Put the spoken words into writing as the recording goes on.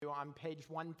on page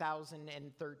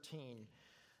 1013.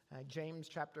 James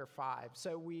chapter 5.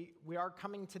 So we are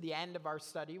coming to the end of our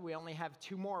study. We only have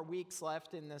 2 more weeks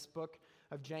left in this book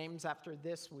of James after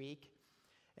this week.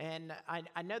 And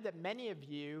I know that many of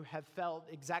you have felt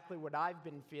exactly what I've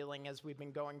been feeling as we've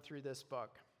been going through this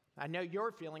book. I know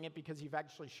you're feeling it because you've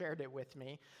actually shared it with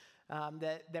me.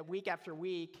 That week after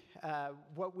week,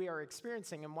 what we are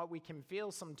experiencing and what we can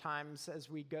feel sometimes as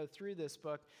we go through this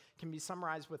book can be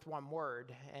summarized with one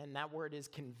word, and that word is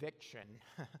conviction.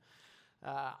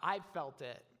 I've felt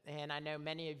it, and I know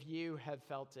many of you have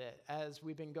felt it. As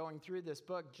we've been going through this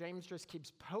book, James just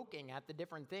keeps poking at the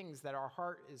different things that our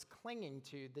heart is clinging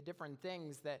to, the different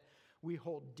things that we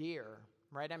hold dear,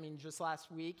 right? I mean, just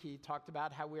last week, he talked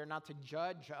about how we are not to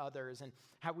judge others and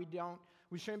how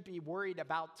we shouldn't be worried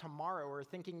about tomorrow or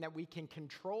thinking that we can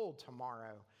control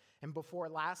tomorrow. And before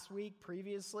last week,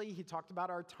 previously, he talked about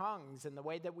our tongues and the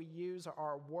way that we use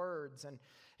our words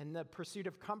and the pursuit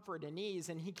of comfort and ease.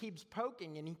 And he keeps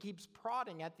poking and he keeps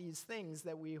prodding at these things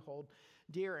that we hold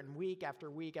dear. And week after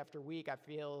week after week, I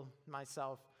feel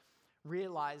myself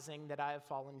realizing that I have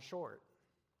fallen short.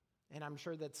 And I'm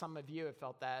sure that some of you have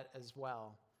felt that as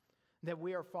well, that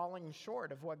we are falling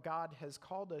short of what God has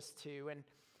called us to.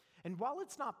 And while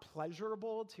it's not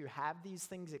pleasurable to have these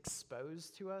things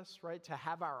exposed to us, right, to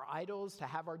have our idols, to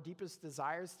have our deepest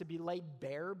desires to be laid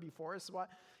bare before us,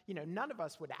 none of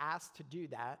us would ask to do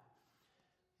that.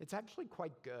 It's actually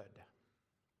quite good.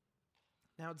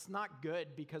 Now, it's not good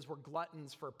because we're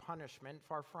gluttons for punishment,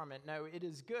 far from it. No, it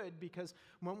is good because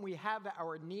when we have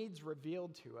our needs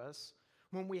revealed to us,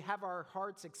 when we have our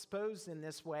hearts exposed in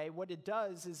this way, what it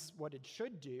does is, what it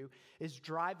should do, is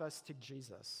drive us to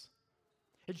Jesus.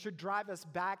 It should drive us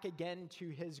back again to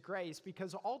his grace,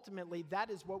 because ultimately that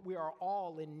is what we are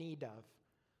all in need of.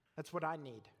 That's what I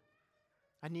need.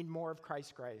 I need more of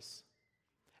Christ's grace.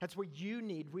 That's what you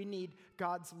need. We need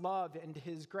God's love and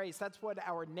his grace. That's what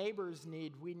our neighbors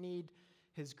need. We need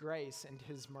his grace and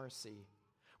his mercy.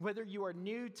 Whether you are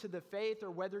new to the faith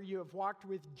or whether you have walked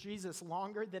with Jesus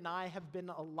longer than I have been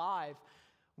alive,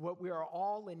 what we are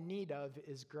all in need of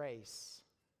is grace.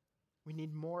 We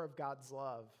need more of God's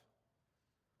love.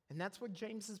 And that's what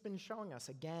James has been showing us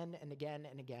again and again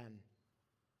and again.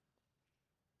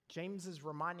 James is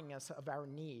reminding us of our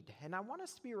need. And I want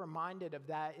us to be reminded of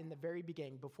that in the very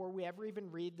beginning, before we ever even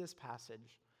read this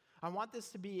passage. I want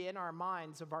this to be in our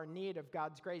minds of our need of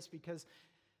God's grace, because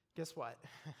guess what?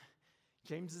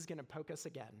 James is going to poke us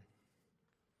again.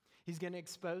 He's going to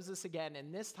expose us again,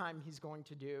 and this time he's going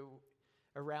to do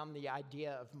around the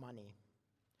idea of money,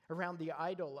 around the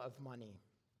idol of money.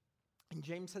 And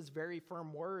James has very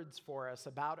firm words for us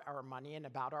about our money and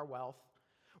about our wealth.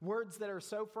 Words that are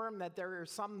so firm that there are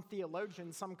some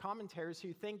theologians, some commentators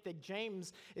who think that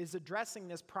James is addressing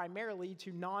this primarily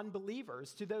to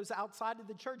non-believers, to those outside of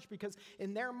the church, because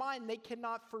in their mind, they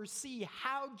cannot foresee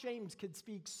how James could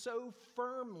speak so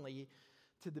firmly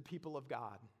to the people of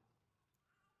God.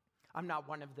 I'm not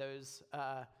one of those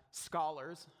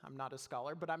scholars. I'm not a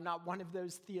scholar, but I'm not one of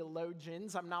those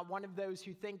theologians. I'm not one of those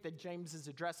who think that James is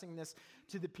addressing this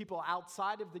to the people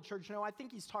outside of the church. No, I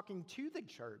think he's talking to the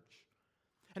church.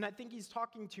 And I think he's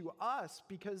talking to us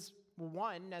because,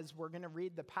 one, as we're going to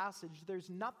read the passage, there's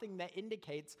nothing that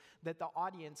indicates that the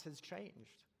audience has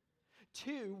changed.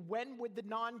 2, when would the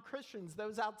non-Christians,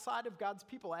 those outside of God's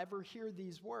people, ever hear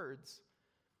these words?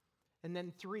 And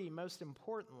then 3, most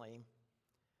importantly,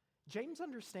 James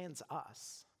understands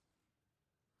us.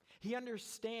 He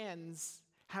understands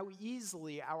how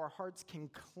easily our hearts can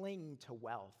cling to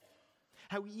wealth,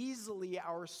 how easily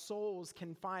our souls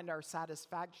can find our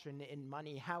satisfaction in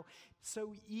money, how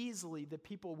so easily the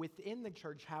people within the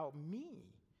church, how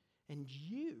me and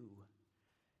you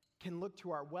can look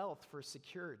to our wealth for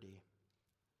security.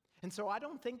 And so I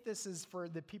don't think this is for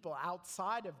the people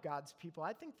outside of God's people.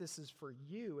 I think this is for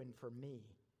you and for me.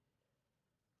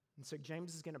 And so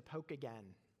James is going to poke again.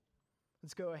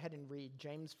 Let's go ahead and read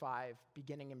James 5,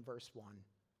 beginning in verse 1.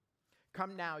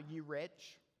 Come now, you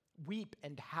rich, weep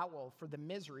and howl for the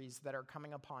miseries that are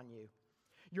coming upon you.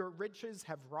 Your riches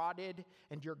have rotted,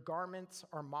 and your garments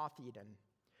are moth-eaten.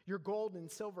 Your gold and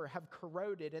silver have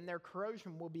corroded, and their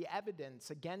corrosion will be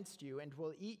evidence against you and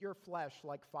will eat your flesh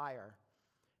like fire.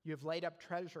 You have laid up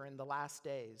treasure in the last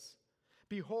days.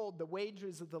 Behold, the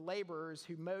wages of the laborers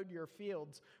who mowed your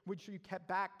fields, which you kept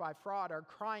back by fraud, are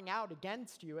crying out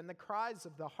against you, and the cries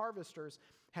of the harvesters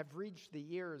have reached the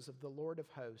ears of the Lord of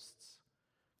hosts.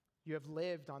 You have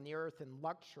lived on the earth in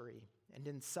luxury and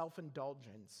in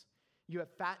self-indulgence. You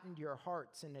have fattened your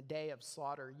hearts in a day of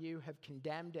slaughter. You have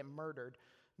condemned and murdered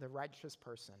the righteous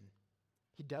person.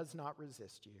 He does not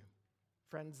resist you.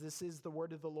 Friends, this is the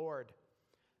word of the Lord.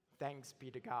 Thanks be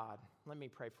to God. Let me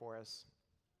pray for us.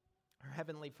 Our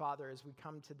Heavenly Father, as we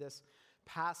come to this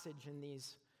passage and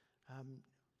these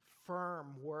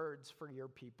firm words for your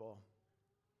people,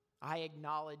 I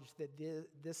acknowledge that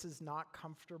this is not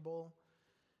comfortable,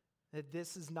 that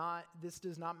this does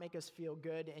not make us feel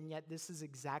good, and yet this is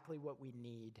exactly what we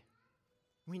need.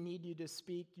 We need you to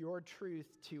speak your truth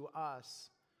to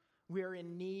us. We are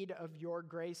in need of your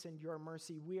grace and your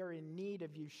mercy. We are in need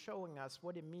of you showing us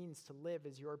what it means to live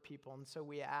as your people. And so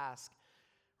we ask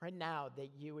right now that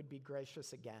you would be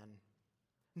gracious again,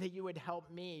 that you would help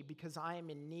me because I am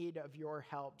in need of your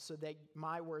help, so that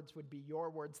my words would be your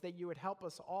words, that you would help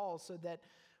us all so that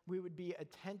we would be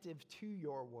attentive to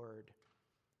your word,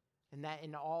 and that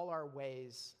in all our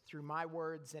ways, through my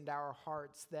words and our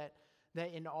hearts, that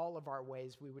in all of our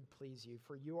ways we would please you,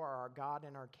 for you are our God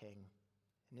and our King.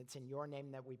 And it's in your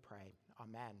name that we pray.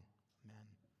 Amen. Amen.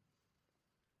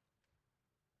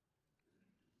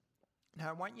 Now,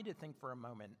 I want you to think for a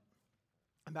moment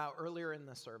about earlier in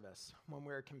the service when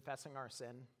we were confessing our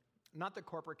sin. Not the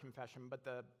corporate confession, but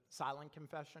the silent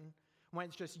confession. When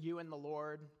it's just you and the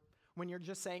Lord. When you're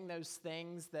just saying those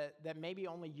things that maybe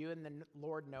only you and the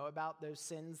Lord know about, those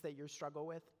sins that you struggle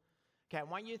with. Okay, I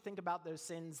want you to think about those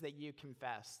sins that you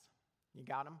confessed. You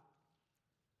got them?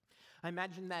 I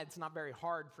imagine that it's not very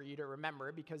hard for you to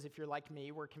remember, because if you're like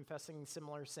me, we're confessing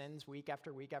similar sins week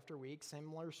after week after week,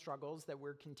 similar struggles that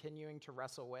we're continuing to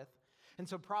wrestle with. And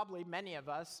so probably many of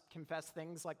us confess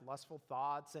things like lustful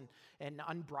thoughts and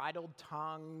unbridled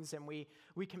tongues, and we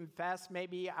confess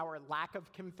maybe our lack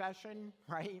of confession,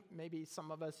 right? Maybe some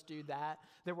of us do that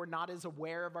we're not as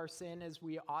aware of our sin as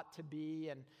we ought to be,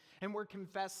 and we're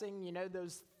confessing,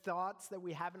 those thoughts that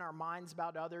we have in our minds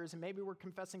about others, and maybe we're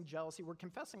confessing jealousy. We're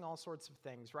confessing all sorts of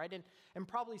things, right? And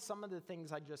probably some of the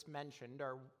things I just mentioned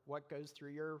are what goes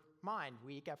through your mind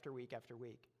week after week after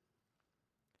week.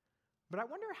 But I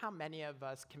wonder how many of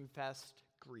us confessed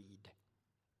greed.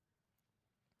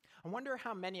 I wonder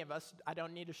how many of us, I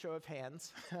don't need a show of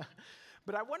hands,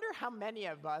 but I wonder how many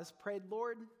of us prayed,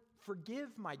 Lord, forgive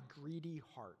my greedy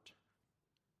heart.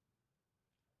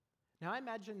 Now, I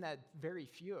imagine that very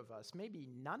few of us, maybe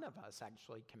none of us,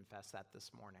 actually confess that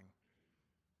this morning.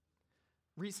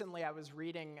 Recently, I was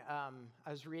reading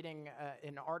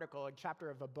an article, a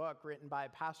chapter of a book written by a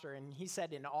pastor, and he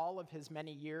said in all of his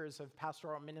many years of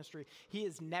pastoral ministry, he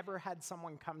has never had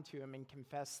someone come to him and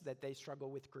confess that they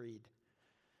struggle with greed.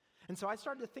 And so I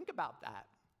started to think about that.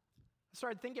 I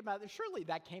started thinking about it. Surely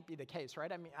that can't be the case,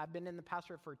 right? I mean, I've been in the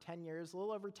pastorate for 10 years, a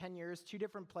little over 10 years, 2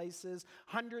 different places,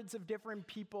 hundreds of different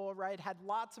people, right? Had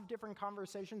lots of different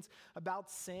conversations about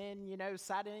sin,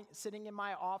 sitting in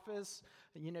my office,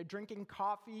 drinking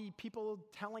coffee, people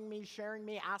telling me, sharing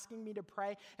me, asking me to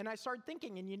pray. And I started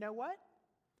thinking, and you know what?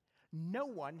 No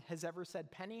one has ever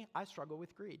said, Penny, I struggle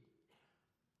with greed.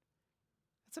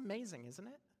 That's amazing, isn't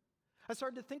it? I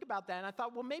started to think about that, and I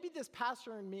thought, well, maybe this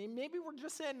pastor and me, maybe we're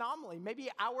just an anomaly. Maybe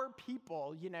our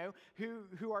people,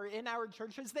 who are in our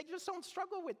churches, they just don't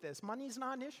struggle with this. Money's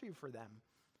not an issue for them.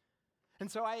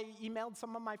 And so I emailed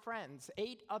some of my friends,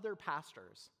 8 other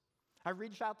pastors. I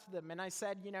reached out to them, and I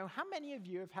said, how many of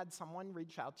you have had someone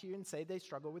reach out to you and say they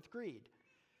struggle with greed?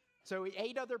 So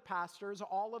 8 other pastors,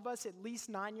 all of us at least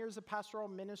 9 years of pastoral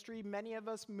ministry, many of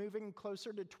us moving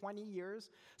closer to 20 years.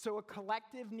 So a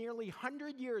collective nearly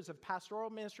 100 years of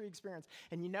pastoral ministry experience.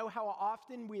 And you know how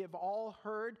often we have all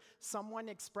heard someone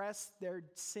express their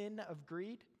sin of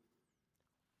greed?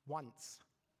 Once.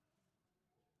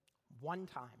 One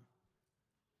time.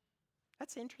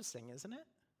 That's interesting, isn't it?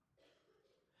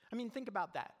 I mean, think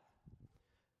about that.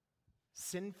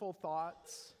 Sinful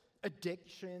thoughts,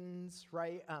 addictions,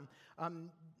 right?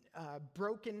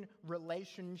 Broken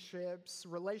relationships,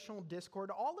 relational discord,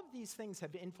 all of these things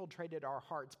have infiltrated our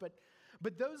hearts.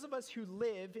 But those of us who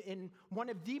live in one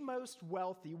of the most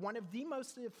wealthy, one of the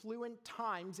most affluent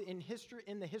times in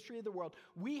the history of the world,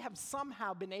 we have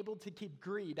somehow been able to keep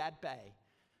greed at bay.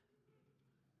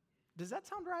 Does that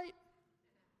sound right?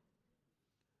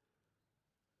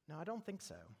 No, I don't think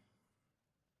so.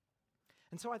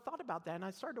 And so I thought about that, and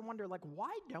I started to wonder,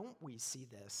 why don't we see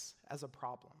this as a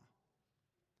problem?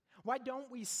 Why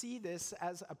don't we see this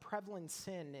as a prevalent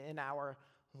sin in our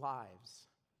lives?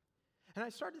 And I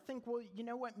started to think, well, you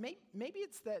know what? Maybe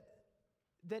it's that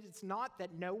it's not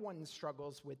that no one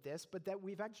struggles with this, but that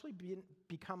we've actually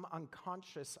become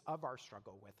unconscious of our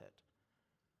struggle with it.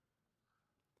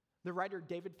 The writer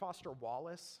David Foster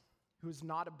Wallace, who's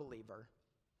not a believer,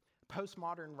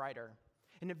 postmodern writer,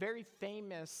 in a very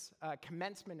famous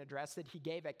commencement address that he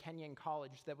gave at Kenyon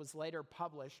College that was later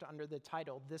published under the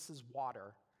title, This is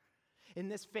Water. In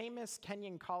this famous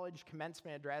Kenyon College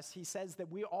commencement address, he says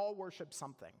that we all worship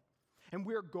something. And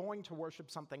we're going to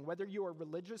worship something. Whether you are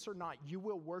religious or not, you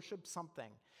will worship something.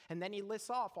 And then he lists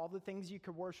off all the things you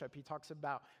could worship. He talks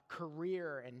about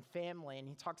career and family, and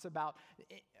he talks about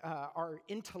our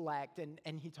intellect,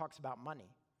 and he talks about money.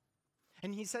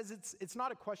 And he says it's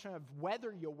not a question of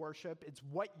whether you'll worship, it's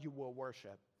what you will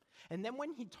worship. And then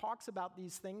when he talks about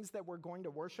these things that we're going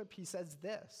to worship, he says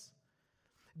this: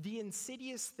 the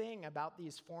insidious thing about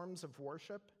these forms of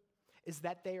worship is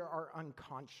that they are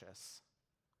unconscious.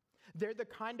 They're the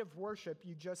kind of worship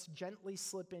you just gently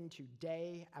slip into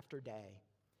day after day,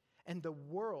 and the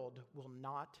world will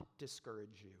not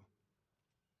discourage you.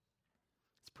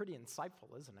 It's pretty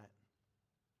insightful, isn't it?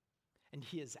 And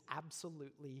he is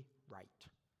absolutely right.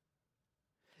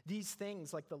 These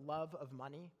things, like the love of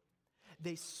money,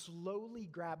 they slowly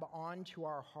grab onto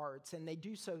our hearts, and they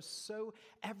do so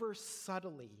ever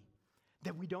subtly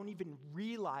that we don't even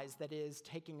realize that it is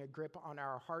taking a grip on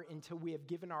our heart until we have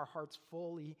given our hearts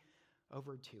fully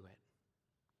over to it.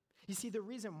 You see, the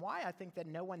reason why I think that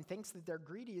no one thinks that they're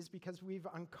greedy is because we've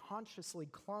unconsciously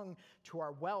clung to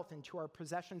our wealth and to our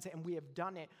possessions, and we have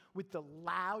done it with the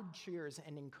loud cheers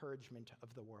and encouragement of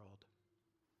the world.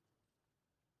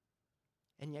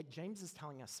 And yet James is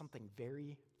telling us something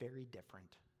very, very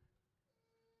different.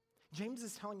 James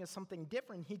is telling us something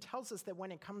different. He tells us that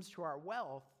when it comes to our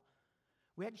wealth,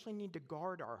 we actually need to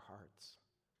guard our hearts.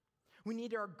 We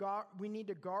need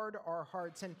to guard our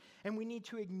hearts, and we need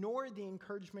to ignore the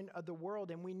encouragement of the world,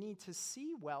 and we need to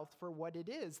see wealth for what it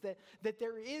is, that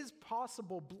there is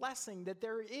possible blessing, that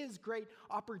there is great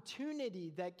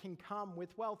opportunity that can come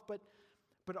with wealth,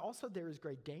 but also there is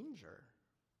great danger.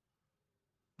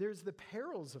 There's the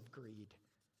perils of greed.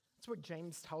 That's what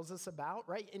James tells us about,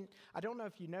 right? And I don't know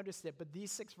if you noticed it, but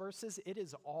these 6 verses, it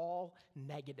is all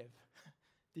negative.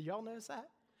 Did y'all notice that?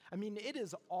 I mean, it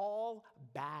is all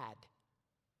bad,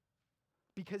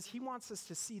 because he wants us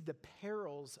to see the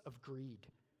perils of greed.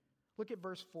 Look at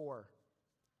verse 4.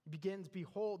 It begins,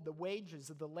 "Behold, the wages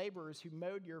of the laborers who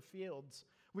mowed your fields,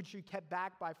 which you kept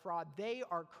back by fraud, they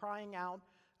are crying out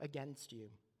against you."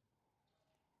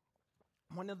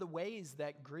 One of the ways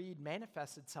that greed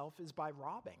manifests itself is by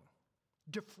robbing,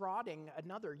 defrauding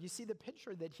another. You see the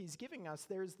picture that he's giving us.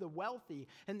 There's the wealthy,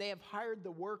 and they have hired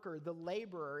the worker, the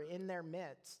laborer in their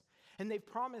midst. And they've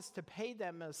promised to pay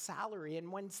them a salary.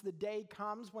 And once the day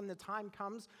comes, when the time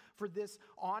comes for this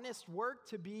honest work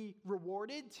to be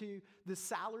rewarded, to the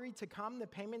salary to come, the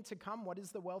payment to come, what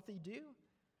does the wealthy do?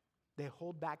 They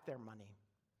hold back their money.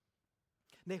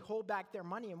 They hold back their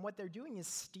money, and what they're doing is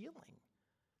stealing.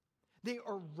 They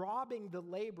are robbing the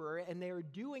laborer, and they are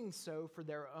doing so for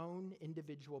their own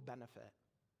individual benefit.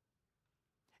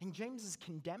 And James is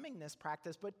condemning this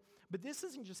practice, but this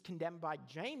isn't just condemned by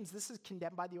James, this is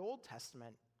condemned by the Old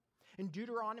Testament. In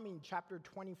Deuteronomy chapter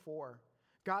 24,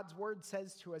 God's word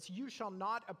says to us, "You shall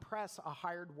not oppress a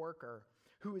hired worker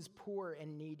who is poor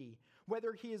and needy,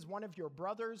 whether he is one of your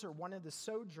brothers or one of the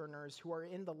sojourners who are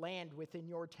in the land within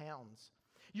your towns.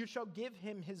 You shall give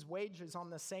him his wages on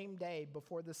the same day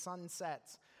before the sun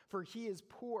sets, for he is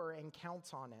poor and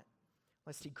counts on it,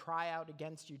 lest he cry out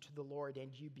against you to the Lord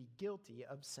and you be guilty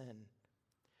of sin."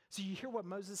 So you hear what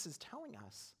Moses is telling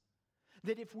us,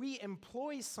 that if we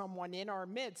employ someone in our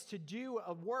midst to do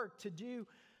a work, to do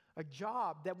a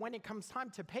job, that when it comes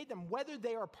time to pay them, whether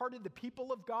they are part of the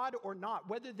people of God or not,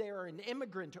 whether they are an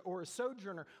immigrant or a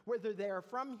sojourner, whether they are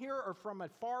from here or from a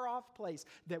far-off place,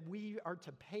 that we are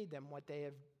to pay them what they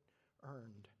have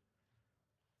earned.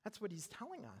 That's what he's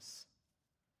telling us.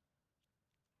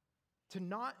 To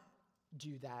not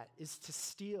do that is to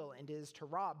steal and is to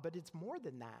rob, but it's more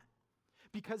than that.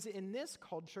 Because in this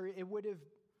culture, it would have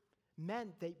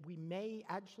meant that we may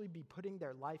actually be putting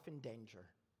their life in danger.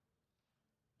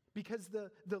 Because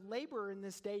the laborer in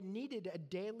this day needed a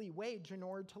daily wage in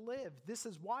order to live. This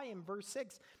is why in verse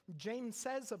 6, James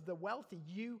says of the wealthy,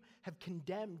 "You have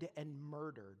condemned and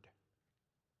murdered."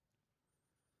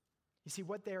 You see,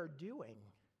 what they are doing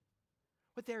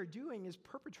is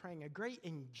perpetrating a great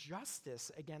injustice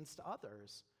against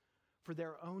others for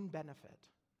their own benefit.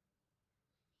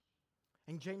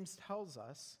 And James tells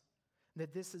us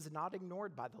that this is not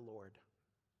ignored by the Lord.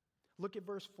 Look at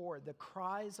verse 4. "The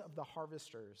cries of the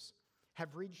harvesters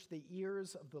have reached the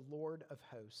ears of the Lord of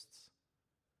hosts."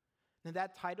 Now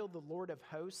that title, the Lord of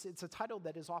hosts, it's a title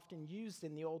that is often used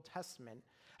in the Old Testament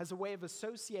as a way of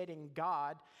associating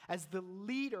God as the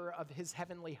leader of his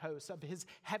heavenly hosts, of his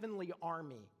heavenly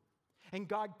army. And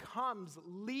God comes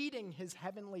leading his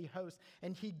heavenly host,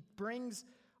 and he brings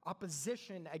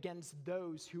opposition against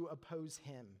those who oppose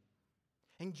him.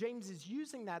 And James is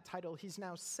using that title. He's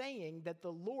now saying that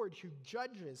the Lord who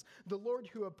judges, the Lord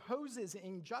who opposes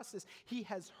injustice, he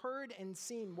has heard and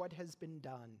seen what has been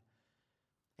done,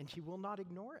 and he will not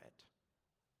ignore it.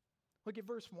 Look at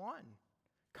verse 1.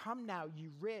 Come now,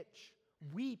 you rich,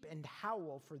 weep and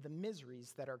howl for the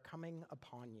miseries that are coming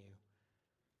upon you.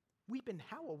 Weep and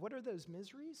howl. What are those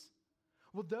miseries?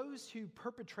 Well, those who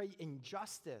perpetrate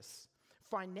injustice,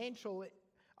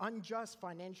 unjust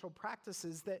financial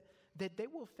practices, that they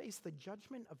will face the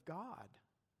judgment of God.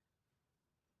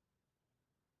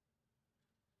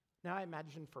 Now, I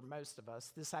imagine for most of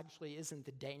us, this actually isn't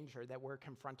the danger that we're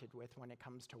confronted with when it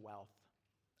comes to wealth.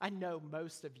 I know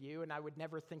most of you, and I would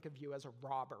never think of you as a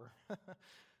robber,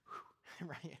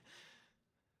 right?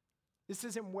 This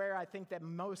isn't where I think that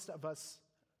most of us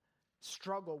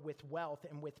struggle with wealth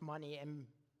and with money and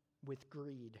with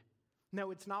greed.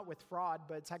 No, it's not with fraud,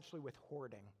 but it's actually with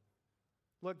hoarding.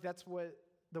 Look, that's what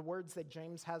the words that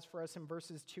James has for us in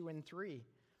verses 2 and 3.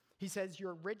 He says,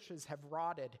 your riches have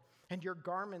rotted, and your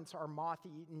garments are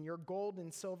moth-eaten. Your gold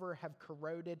and silver have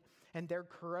corroded, and their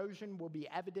corrosion will be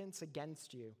evidence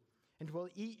against you, and will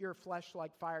eat your flesh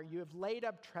like fire. You have laid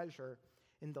up treasure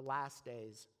in the last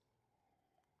days.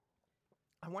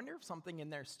 I wonder if something in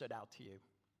there stood out to you.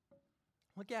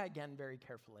 Look at it again very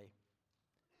carefully.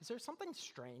 Is there something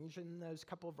strange in those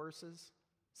couple of verses?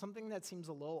 Something that seems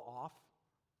a little off?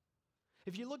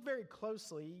 If you look very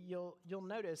closely, you'll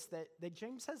notice that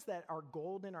James says that our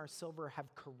gold and our silver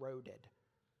have corroded.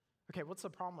 Okay, what's the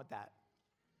problem with that?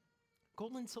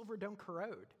 Gold and silver don't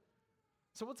corrode.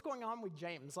 So what's going on with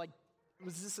James? Like,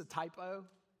 was this a typo?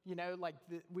 You know, like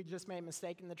we just made a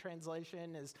mistake in the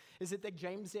translation? Is it that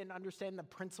James didn't understand the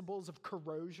principles of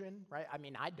corrosion, right? I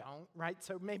mean, I don't, right?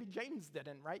 So maybe James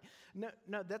didn't, right?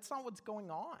 No, that's not what's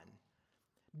going on.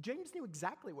 James knew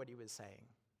exactly what he was saying.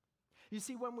 You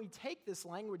see, when we take this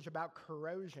language about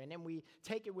corrosion and we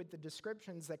take it with the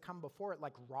descriptions that come before it,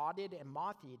 like rotted and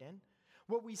moth-eaten,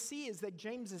 what we see is that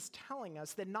James is telling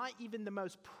us that not even the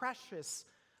most precious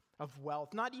of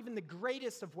wealth, not even the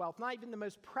greatest of wealth, not even the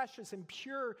most precious and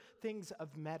pure things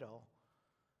of metal,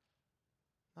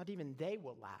 not even they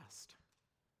will last.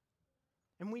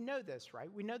 And we know this, right?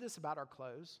 We know this about our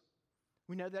clothes.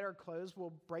 We know that our clothes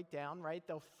will break down, right?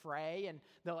 They'll fray and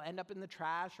they'll end up in the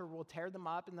trash, or we'll tear them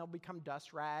up and they'll become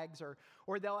dust rags,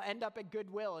 or they'll end up at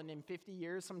Goodwill, and in 50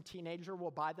 years some teenager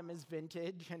will buy them as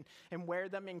vintage and wear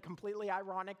them in completely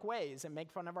ironic ways and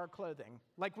make fun of our clothing,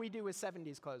 like we do with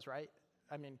 70s clothes, right?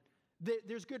 I mean,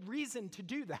 there's good reason to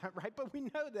do that, right? But we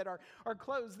know that our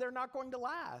clothes, they're not going to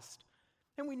last.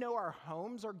 And we know our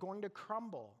homes are going to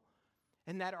crumble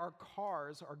and that our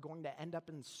cars are going to end up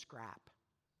in scrap.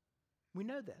 We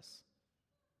know this.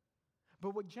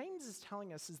 But what James is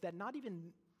telling us is that not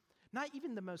even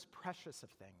the most precious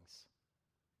of things,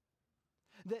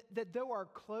 that though our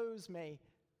clothes may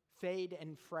fade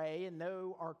and fray, and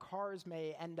though our cars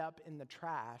may end up in the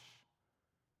trash,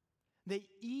 that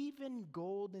even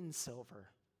gold and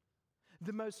silver,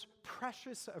 the most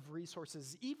precious of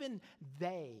resources, even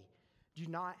they do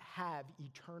not have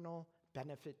eternal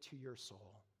benefit to your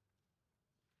soul.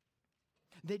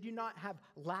 They do not have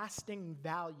lasting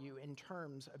value in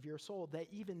terms of your soul, that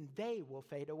even they will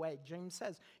fade away. James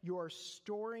says, you are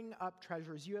storing up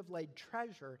treasures. You have laid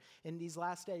treasure in these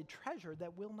last days, treasure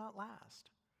that will not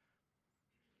last.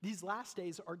 These last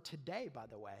days are today, by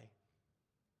the way.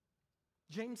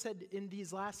 James said in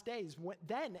these last days,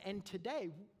 then and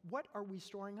today, what are we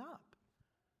storing up?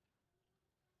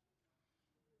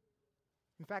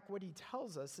 In fact, what he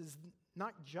tells us is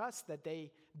not just that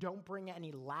they don't bring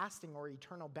any lasting or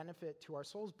eternal benefit to our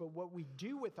souls, but what we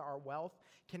do with our wealth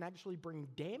can actually bring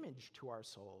damage to our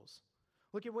souls.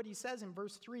 Look at what he says in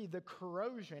verse 3, the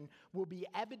corrosion will be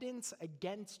evidence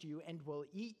against you and will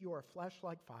eat your flesh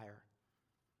like fire.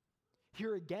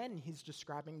 Here again, he's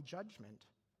describing judgment.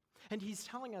 And he's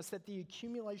telling us that the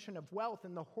accumulation of wealth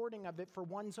and the hoarding of it for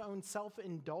one's own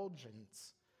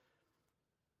self-indulgence,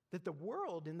 that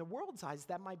in the world's eyes,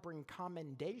 that might bring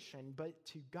commendation, but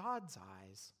to God's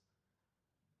eyes,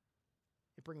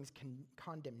 it brings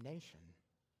condemnation.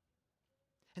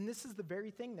 And this is the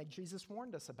very thing that Jesus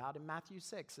warned us about in Matthew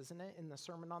 6, isn't it, in the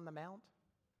Sermon on the Mount?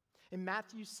 In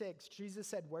Matthew 6, Jesus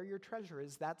said, where your treasure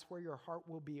is, that's where your heart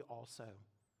will be also.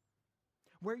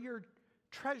 Where your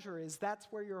treasure is, that's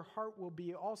where your heart will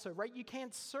be also, right? You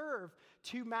can't serve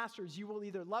two masters. You will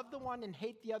either love the one and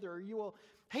hate the other, or you will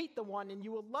hate the one and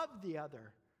you will love the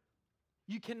other.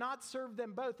 You cannot serve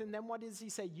them both. And then what does he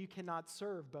say? You cannot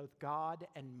serve both God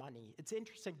and money. It's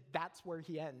interesting. That's where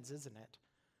he ends, isn't it?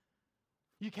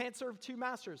 You can't serve two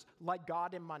masters like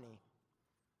God and money.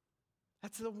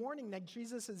 That's the warning that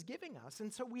Jesus is giving us.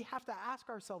 And so we have to ask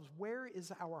ourselves, where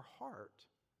is our heart?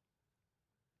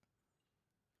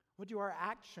 What do our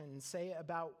actions say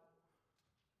about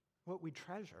what we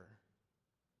treasure?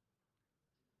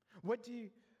 What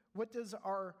does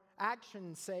our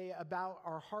action say about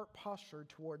our heart posture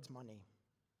towards money?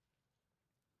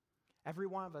 Every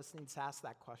one of us needs to ask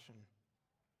that question.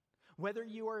 Whether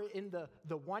you are in the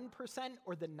 1%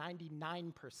 or the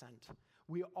 99%,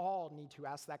 we all need to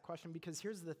ask that question, because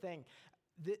here's the thing.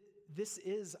 This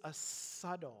is a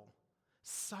subtle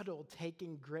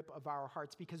taking grip of our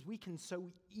hearts, because we can so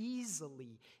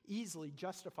easily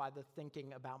justify the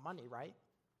thinking about money, right?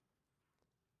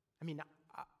 I mean,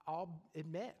 I'll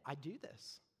admit, I do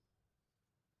this.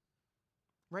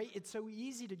 Right? It's so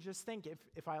easy to just think,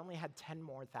 if I only had 10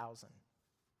 more thousand,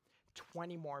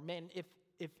 20 more, man,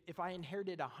 if I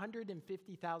inherited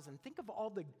 150,000, think of all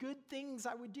the good things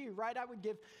I would do, right? I would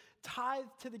give tithe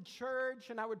to the church,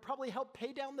 and I would probably help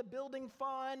pay down the building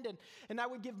fund, and I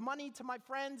would give money to my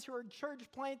friends who are church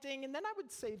planting, and then I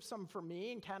would save some for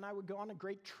me, and Ken and I would go on a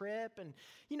great trip, and,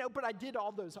 but I did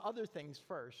all those other things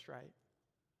first, right?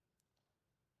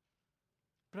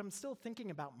 But I'm still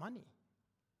thinking about money,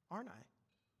 aren't I?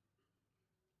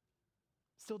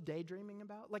 Still daydreaming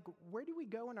about? Like, where do we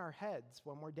go in our heads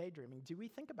when we're daydreaming? Do we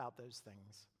think about those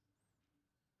things?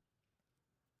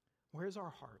 Where's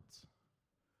our hearts?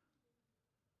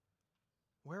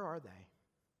 Where are they?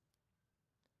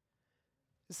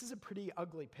 This is a pretty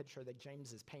ugly picture that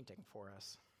James is painting for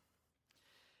us.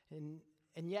 And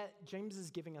yet, James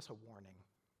is giving us a warning.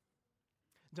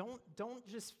 Don't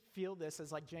just feel this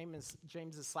as like James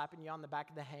is slapping you on the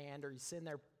back of the hand, or he's sitting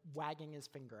there wagging his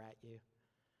finger at you.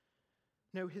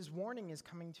 No, his warning is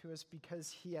coming to us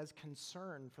because he has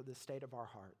concern for the state of our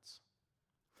hearts.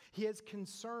 He has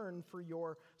concern for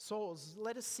your souls.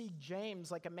 Let us see James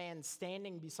like a man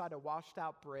standing beside a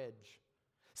washed-out bridge,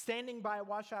 standing by a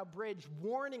washed-out bridge,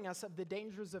 warning us of the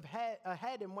dangers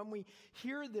ahead. And when we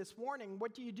hear this warning,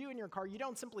 what do you do in your car? You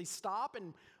don't simply stop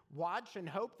and watch and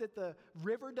hope that the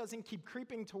river doesn't keep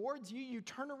creeping towards you. You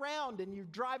turn around and you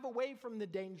drive away from the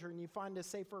danger and you find a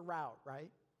safer route,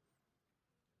 right?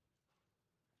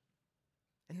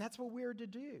 And that's what we're to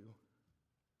do.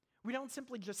 We don't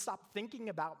simply just stop thinking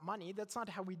about money. That's not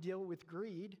how we deal with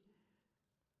greed.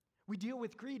 We deal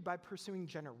with greed by pursuing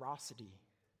generosity.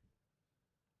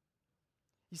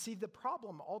 You see, the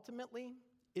problem ultimately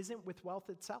isn't with wealth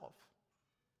itself.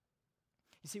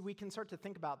 You see, we can start to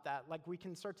think about that. Like, we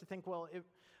can start to think,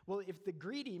 if the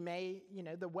greedy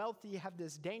the wealthy have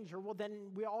this danger, well,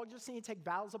 then we all just need to take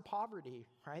vows of poverty,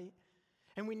 right?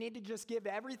 And we need to just give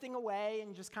everything away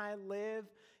and just kind of live,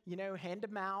 hand to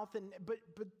mouth. But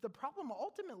the problem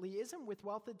ultimately isn't with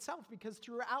wealth itself, because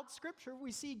throughout Scripture,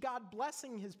 we see God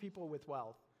blessing his people with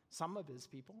wealth, some of his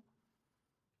people.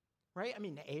 Right? I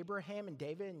mean, Abraham and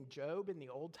David and Job in the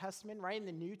Old Testament, right? In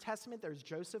the New Testament, there's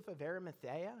Joseph of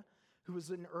Arimathea, who was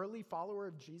an early follower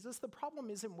of Jesus. The problem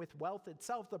isn't with wealth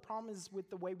itself. The problem is with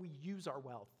the way we use our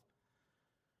wealth.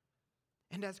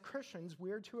 And as Christians,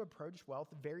 we're to approach wealth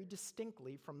very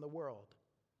distinctly from the world.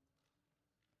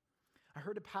 I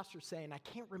heard a pastor say, and I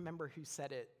can't remember who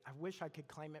said it. I wish I could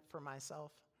claim it for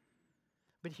myself.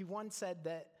 But he once said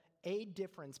that a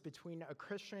difference between a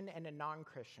Christian and a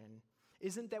non-Christian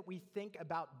isn't that we think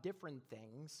about different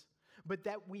things, but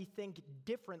that we think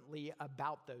differently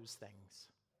about those things.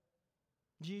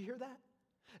 Do you hear that?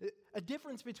 A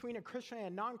difference between a Christian and a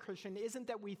non-Christian isn't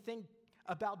that we think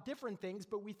about different things,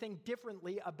 but we think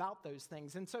differently about those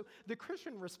things. And so the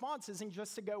Christian response isn't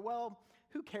just to go, well,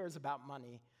 who cares about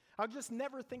money? I'll just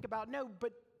never think about, no,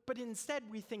 but instead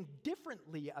we think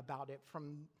differently about it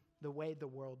from the way the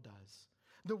world does.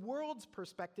 The world's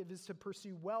perspective is to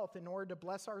pursue wealth in order to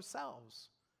bless ourselves,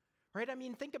 right? I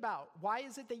mean, think about, why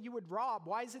is it that you would rob?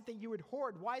 Why is it that you would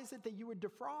hoard? Why is it that you would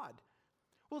defraud?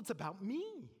 Well, it's about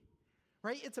me.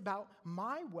 Right? It's about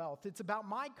my wealth. It's about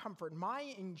my comfort,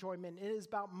 my enjoyment. It is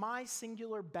about my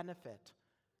singular benefit.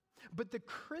 But the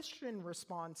Christian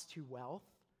response to wealth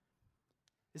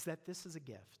is that this is a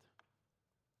gift.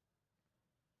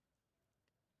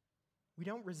 We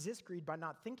don't resist greed by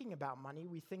not thinking about money.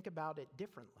 We think about it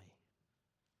differently.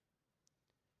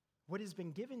 What has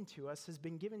been given to us has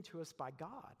been given to us by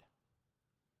God.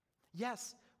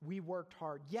 Yes, we worked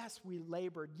hard. Yes, we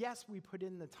labored. Yes, we put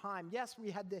in the time. Yes, we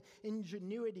had the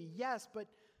ingenuity. Yes, but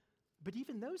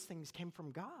even those things came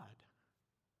from God.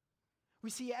 We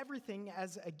see everything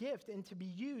as a gift and to be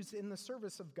used in the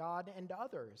service of God and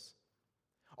others.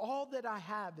 All that I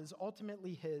have is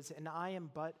ultimately his, and I am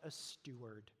but a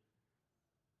steward.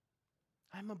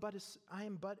 I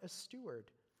am but a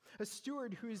steward. A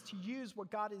steward who is to use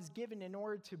what God has given in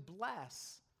order to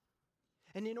bless.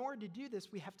 And in order to do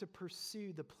this, we have to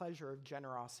pursue the pleasure of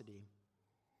generosity.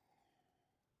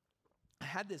 I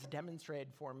had this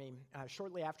demonstrated for me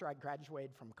shortly after I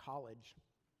graduated from college.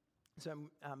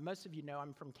 So most of you know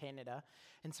I'm from Canada.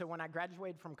 And so when I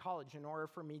graduated from college, in order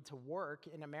for me to work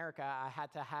in America, I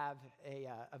had to have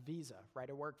a visa, right,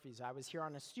 a work visa. I was here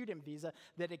on a student visa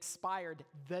that expired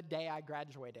the day I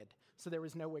graduated. So there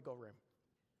was no wiggle room.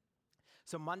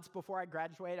 So months before I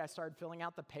graduated, I started filling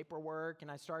out the paperwork,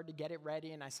 and I started to get it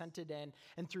ready, and I sent it in.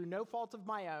 And through no fault of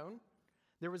my own,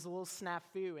 there was a little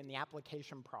snafu in the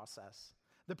application process.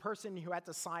 The person who had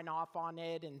to sign off on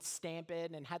it and stamp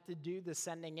it and had to do the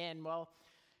sending in, well,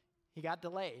 he got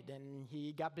delayed, and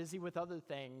he got busy with other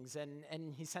things, and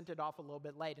he sent it off a little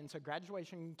bit late. And so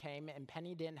graduation came, and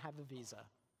Penny didn't have a visa.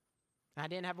 And I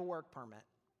didn't have a work permit.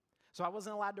 So I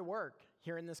wasn't allowed to work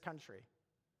here in this country.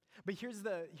 But here's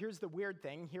the weird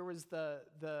thing. Here was the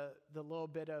little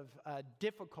bit of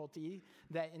difficulty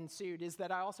that ensued, is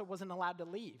that I also wasn't allowed to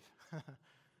leave.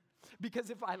 Because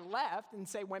if I left and,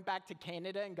 say, went back to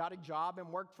Canada and got a job and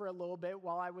worked for a little bit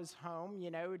while I was home,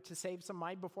 to save some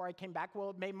money before I came back,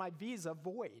 well, it made my visa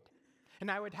void. And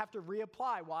I would have to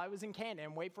reapply while I was in Canada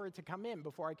and wait for it to come in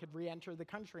before I could re-enter the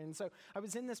country. And so I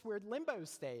was in this weird limbo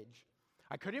stage.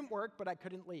 I couldn't work, but I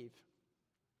couldn't leave.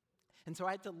 And so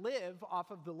I had to live off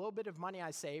of the little bit of money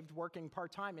I saved working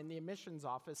part-time in the admissions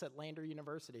office at Lander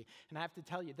University. And I have to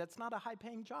tell you, that's not a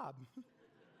high-paying job.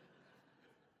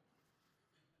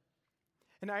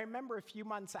 And I remember a few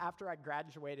months after I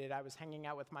graduated, I was hanging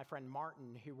out with my friend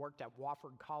Martin, who worked at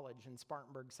Wofford College in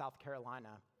Spartanburg, South Carolina.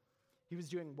 He was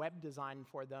doing web design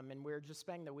for them, and we were just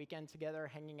spending the weekend together,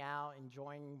 hanging out,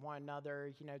 enjoying one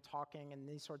another, talking and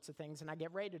these sorts of things. And I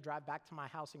get ready to drive back to my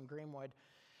house in Greenwood.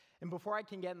 And before I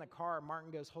can get in the car, Martin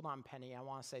goes, "Hold on, Penny, I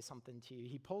want to say something to you."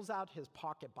 He pulls out his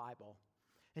pocket Bible,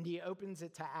 and he opens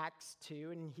it to Acts 2,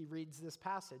 and he reads this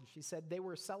passage. He said, "They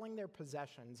were selling their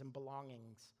possessions and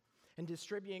belongings and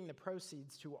distributing the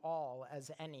proceeds to all as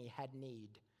any had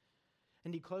need."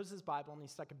 And he closed his Bible, and he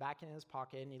stuck it back in his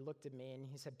pocket, and he looked at me, and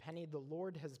he said, "Penny, the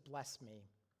Lord has blessed me,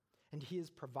 and he has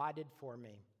provided for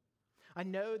me. I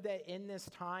know that in this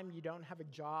time you don't have a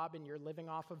job and you're living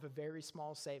off of a very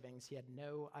small savings." He had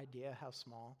no idea how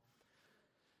small.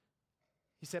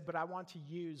 He said, "But I want to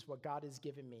use what God has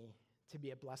given me to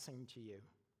be a blessing to you."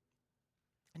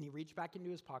 And he reached back into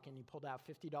his pocket and he pulled out a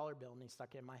 $50 bill and he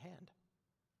stuck it in my hand.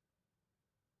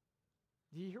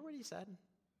 Do you hear what he said?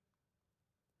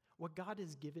 What God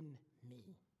has given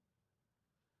me,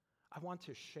 I want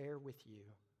to share with you.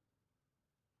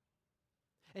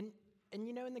 And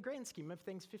in the grand scheme of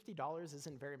things, $50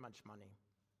 isn't very much money.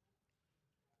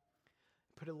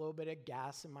 Put a little bit of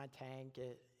gas in my tank.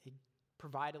 It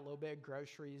provide a little bit of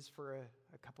groceries for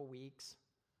a couple weeks.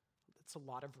 That's a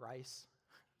lot of rice.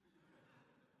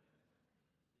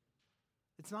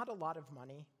 It's not a lot of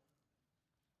money,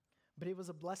 but it was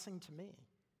a blessing to me.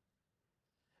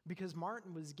 Because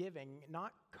Martin was giving,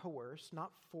 not coerced,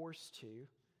 not forced to.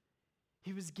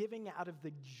 He was giving out of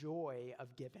the joy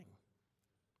of giving.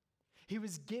 He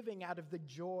was giving out of the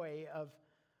joy of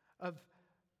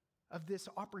this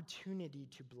opportunity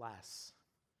to bless.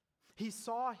 He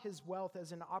saw his wealth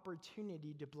as an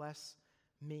opportunity to bless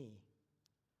me.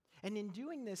 And in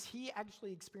doing this, he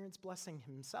actually experienced blessing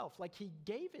himself. Like, he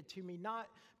gave it to me, not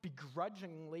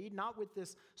begrudgingly, not with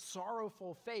this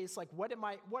sorrowful face, like, what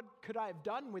could I have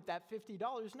done with that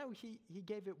 $50? No, he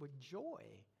gave it with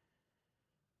joy.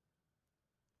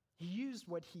 He used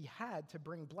what he had to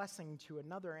bring blessing to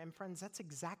another. And friends, that's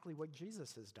exactly what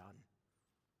Jesus has done.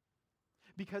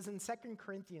 Because in 2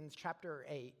 Corinthians chapter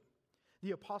 8,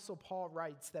 the Apostle Paul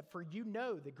writes that, "For you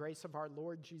know the grace of our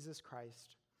Lord Jesus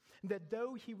Christ, that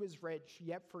though he was rich,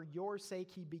 yet for your sake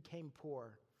he became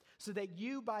poor, so that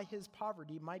you by his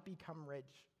poverty might become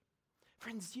rich."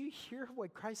 Friends, do you hear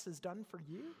what Christ has done for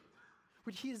you?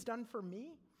 What he has done for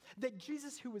me? That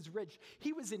Jesus, who was rich,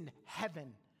 he was in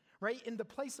heaven, right? In the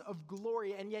place of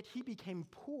glory, and yet he became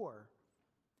poor.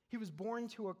 He was born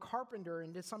to a carpenter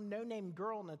and to some no-name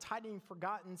girl in a tiny and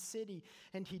forgotten city,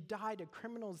 and he died a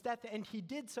criminal's death, and he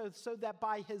did so that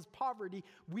by his poverty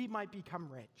we might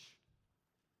become rich.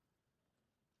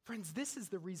 Friends, this is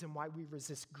the reason why we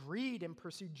resist greed and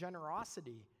pursue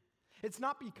generosity. It's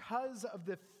not because of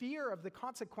the fear of the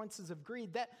consequences of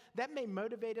greed. That may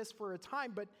motivate us for a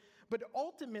time, but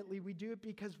ultimately we do it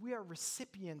because we are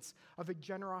recipients of a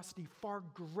generosity far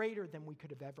greater than we could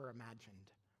have ever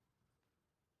imagined.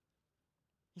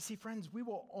 You see, friends, we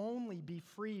will only be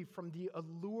free from the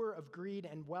allure of greed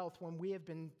and wealth when we have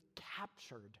been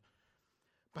captured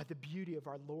by the beauty of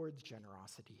our Lord's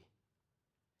generosity.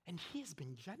 And he has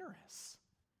been generous.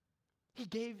 He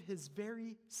gave his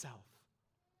very self.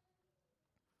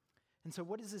 And so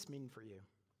what does this mean for you?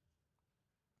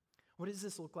 What does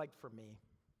this look like for me?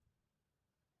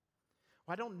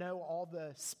 Well, I don't know all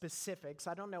the specifics.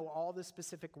 I don't know all the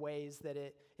specific ways that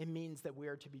it means that we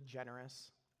are to be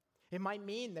generous. It might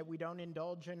mean that we don't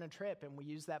indulge in a trip and we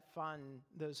use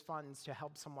those funds to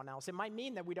help someone else. It might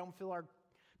mean that we don't fill our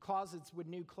closets with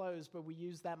new clothes, but we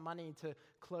use that money to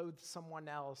clothe someone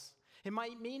else. It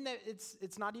might mean that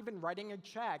it's not even writing a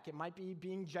check. It might be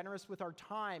being generous with our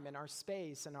time and our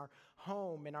space and our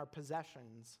home and our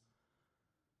possessions.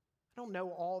 I don't know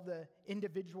all the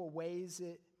individual ways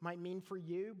it might mean for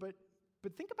you, but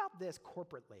think about this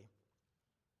corporately.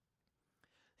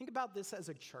 Think about this as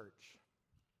a church.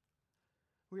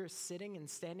 We are sitting and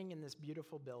standing in this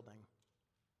beautiful building,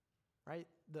 right?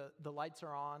 The lights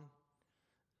are on.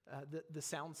 The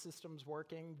sound system's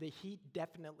working. The heat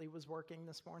definitely was working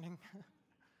this morning,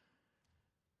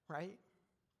 right?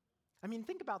 I mean,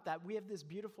 think about that. We have this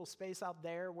beautiful space out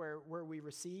there where we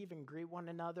receive and greet one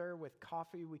another with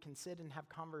coffee. We can sit and have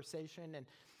conversation,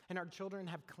 and our children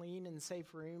have clean and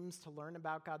safe rooms to learn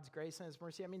about God's grace and his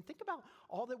mercy. I mean, think about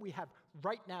all that we have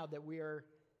right now that we are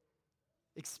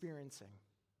experiencing.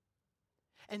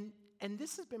 And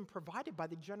this has been provided by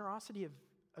the generosity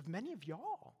of many of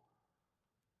y'all.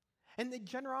 And the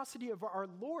generosity of our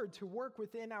Lord to work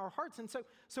within our hearts. And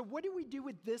so what do we do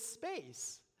with this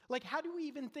space? Like, how do we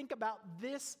even think about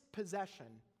this possession?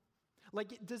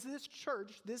 Like, does this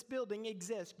church, this building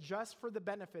exist just for the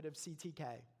benefit of CTK?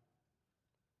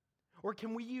 Or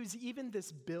can we use even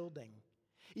this building,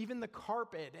 even the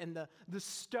carpet and the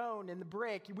stone and the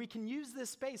brick? We can use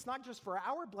this space not just for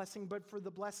our blessing, but for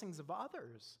the blessings of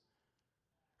others.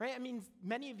 Right? I mean,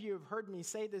 many of you have heard me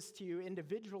say this to you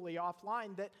individually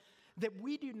offline, that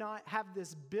we do not have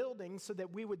this building so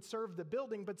that we would serve the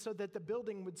building, but so that the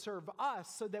building would serve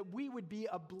us, so that we would be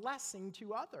a blessing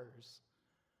to others.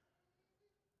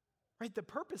 Right? The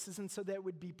purpose isn't so that it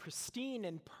would be pristine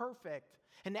and perfect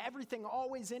and everything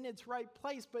always in its right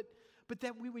place, but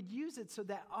that we would use it so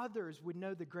that others would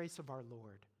know the grace of our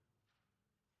Lord.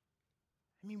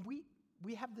 I mean,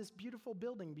 we have this beautiful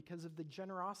building because of the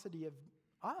generosity of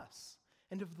us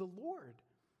and of the Lord.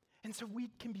 And so we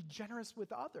can be generous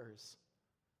with others.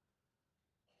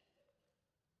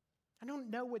 I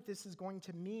don't know what this is going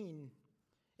to mean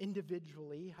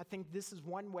individually. I think this is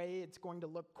one way it's going to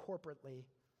look corporately.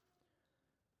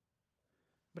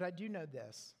 But I do know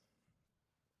this,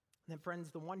 that friends,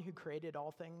 the one who created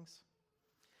all things,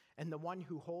 and the one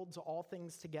who holds all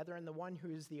things together, and the one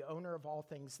who is the owner of all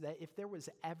things, that if there was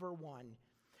ever one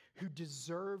who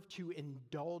deserved to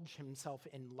indulge himself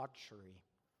in luxury,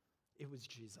 it was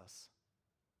Jesus.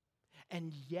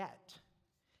 And yet,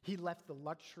 he left the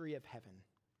luxury of heaven,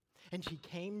 and he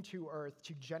came to earth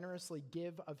to generously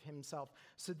give of himself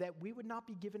so that we would not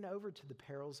be given over to the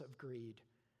perils of greed,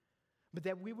 but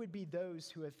that we would be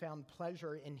those who have found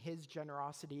pleasure in his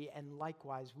generosity, and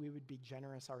likewise we would be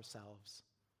generous ourselves.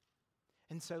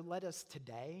 And so let us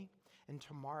today and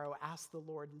tomorrow ask the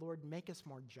Lord, make us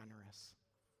more generous.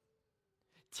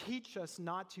 Teach us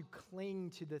not to cling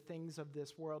to the things of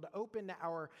this world. Open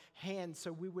our hands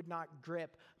so we would not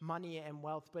grip money and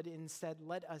wealth, but instead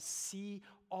let us see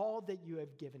all that you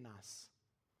have given us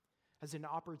as an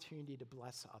opportunity to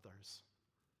bless others.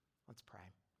 Let's pray.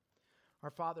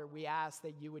 Our Father, we ask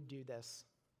that you would do this,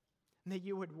 and that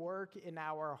you would work in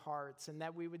our hearts, and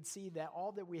that we would see that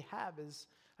all that we have is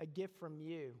a gift from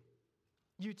you.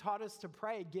 You taught us to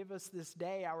pray, give us this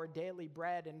day our daily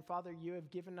bread. And Father, you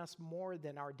have given us more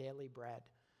than our daily bread.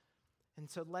 And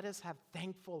so let us have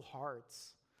thankful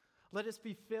hearts. Let us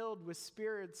be filled with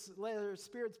spirits. Let our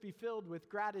spirits be filled with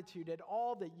gratitude at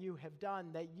all that you have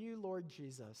done, that you, Lord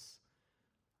Jesus,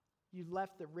 you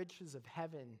left the riches of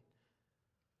heaven,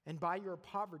 and by your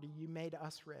poverty you made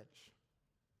us rich.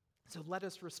 So let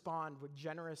us respond with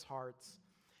generous hearts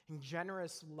and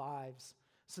generous lives,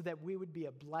 so that we would be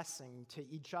a blessing to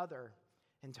each other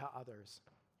and to others.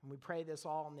 And we pray this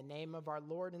all in the name of our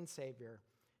Lord and Savior,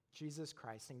 Jesus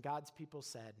Christ. And God's people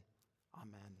said,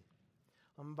 Amen.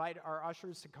 I'll invite our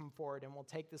ushers to come forward, and we'll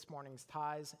take this morning's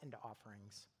tithes and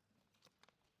offerings.